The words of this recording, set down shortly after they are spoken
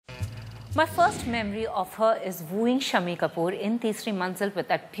My first memory of her is wooing Shammi Kapoor in Teesri Manzil with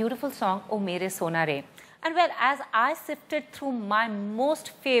that beautiful song, O Mere Sona Re. And well, as I sifted through my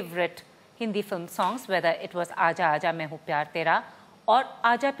most favorite Hindi film songs, whether it was Aaja Aaja Main Hu Pyar Tera or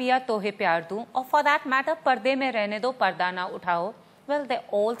Aaja Piya Tohe Pyar Do, or for that matter, Parde Mein Rehne Do Parda Na Uthao, well, they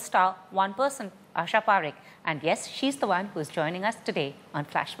all star one person, Asha Parekh. And yes, she's the one who's joining us today on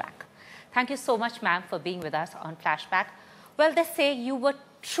Flashback. Thank you so much, ma'am, for being with us on Flashback. Well, they say you were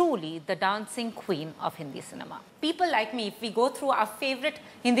truly the dancing queen of Hindi cinema. People like me, if we go through our favorite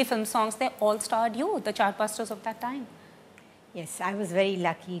Hindi film songs, they all starred you, the chartbusters of that time. Yes, I was very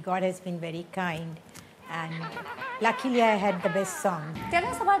lucky. God has been very kind. And luckily, I had the best song. Tell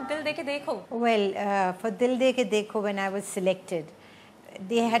us about Dil De Ke Dekho. Well, for Dil De Ke Dekho, when I was selected,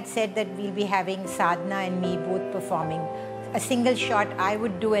 they had said that we'll be having Sadhna and me both performing. A single shot I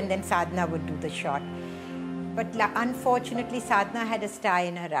would do and then Sadhna would do the shot. But unfortunately, Sadhna had a sty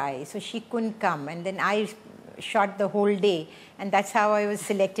in her eye, so she couldn't come. And then I shot the whole day, and that's how I was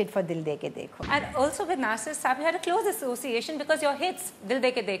selected for Dil De Ke Dekho. And also with Nasir Saab, you had a close association because your hits, Dil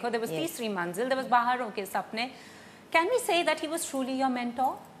De Ke Dekho, there was Teesri Manzil, there was Baharon Ke Sapne. Can we say that he was truly your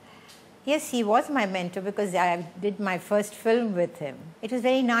mentor? Yes, he was my mentor because I did my first film with him. It was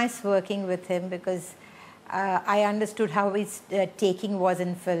very nice working with him because I understood how his taking was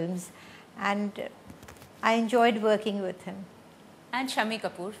in films, and I enjoyed working with him. And Shammi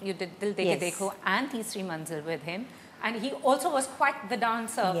Kapoor, you did Dil De Ke Dekho and Teesri Manzil with him. And he also was quite the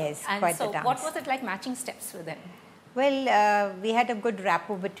dancer. Yes, and quite so the dancer. What was it like matching steps with him? Well, we had a good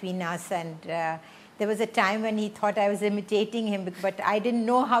rapport between us, and there was a time when he thought I was imitating him, but I didn't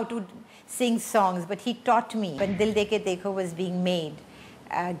know how to sing songs, but he taught me. When Dil De Ke Dekho was being made,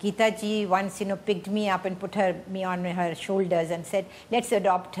 Geeta ji once, picked me up and put me on her shoulders and said, let's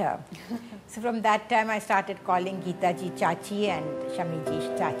adopt her. So from that time, I started calling Geeta ji Chachi and Shammi ji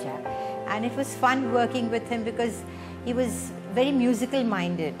Chacha. And it was fun working with him because he was very musical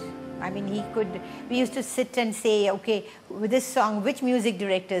minded. I mean, we used to sit and say, okay, with this song, which music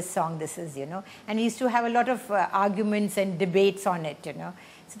director's song this is, And we used to have a lot of arguments and debates on it,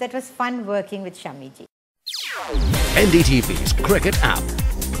 So that was fun working with Shammi ji. NDTV's cricket app,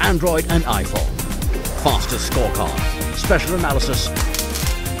 Android and iPhone, fastest scorecard, special analysis,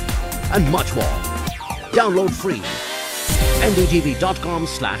 and much more. Download free.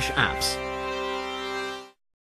 ndtv.com/apps.